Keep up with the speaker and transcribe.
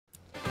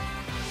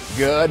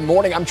Good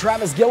morning. I'm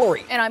Travis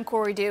Guillory. And I'm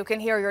Corey Duke,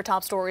 and here are your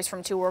top stories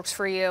from 2 Works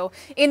for You.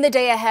 In the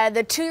day ahead,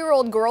 the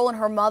 2-year-old girl and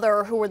her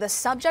mother, who were the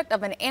subject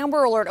of an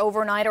Amber Alert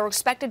overnight, are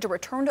expected to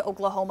return to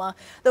Oklahoma.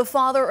 The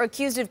father,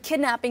 accused of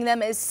kidnapping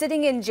them, is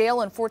sitting in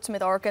jail in Fort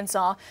Smith,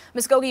 Arkansas.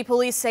 Muskogee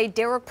police say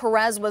Derek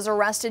Perez was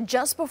arrested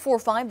just before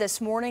 5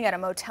 this morning at a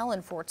motel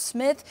in Fort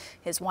Smith.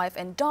 His wife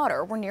and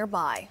daughter were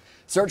nearby.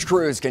 Search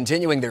crews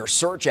continuing their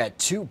search at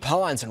 2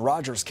 ponds in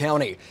Rogers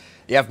County.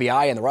 The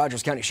FBI and the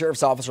Rogers County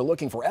Sheriff's Office are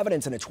looking for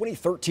evidence in a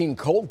 2013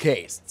 cold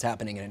case. It's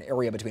happening in an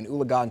area between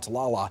Oologah and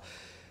Talala.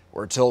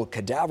 We're told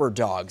cadaver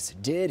dogs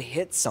did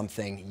hit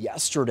something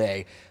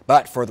yesterday,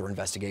 but further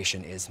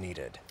investigation is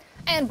needed.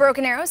 And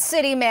Broken Arrow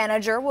City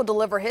Manager will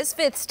deliver his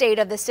 5th State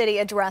of the City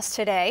address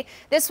today.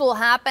 This will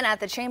happen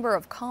at the Chamber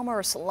of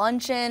Commerce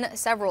luncheon.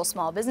 Several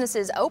small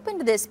businesses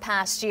opened this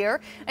past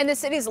year, and the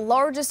city's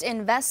largest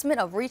investment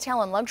of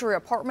retail and luxury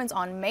apartments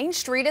on Main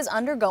Street is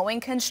undergoing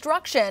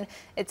construction.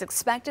 It's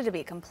expected to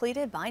be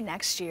completed by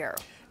next year.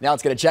 Now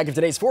let's get a check of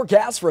today's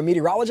forecast from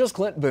meteorologist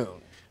Clint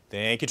Boone.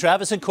 Thank you,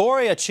 Travis and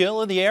Corey. A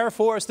chill in the air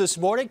for us this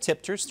morning.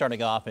 Temperatures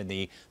starting off in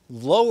the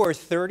lower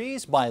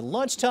 30s. By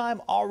lunchtime,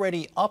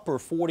 already upper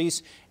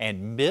 40s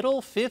and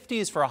middle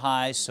 50s for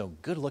highs. So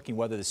good looking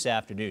weather this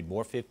afternoon.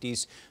 More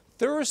 50s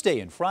Thursday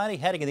and Friday.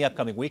 Heading in the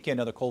upcoming weekend,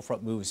 another cold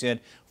front moves in.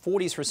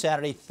 40s for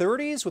Saturday,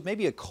 30s with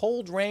maybe a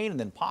cold rain and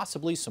then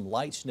possibly some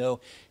light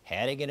snow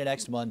heading into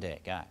next Monday,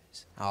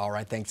 guys. All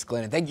right, thanks,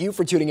 Glenn. And thank you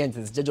for tuning in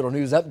to this digital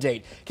news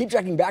update. Keep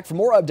checking back for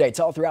more updates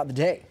all throughout the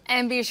day.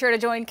 And be sure to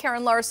join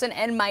Karen Larson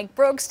and Mike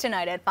Brooks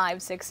tonight at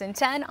 5, 6, and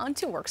 10 on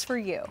 2 Works for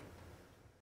You.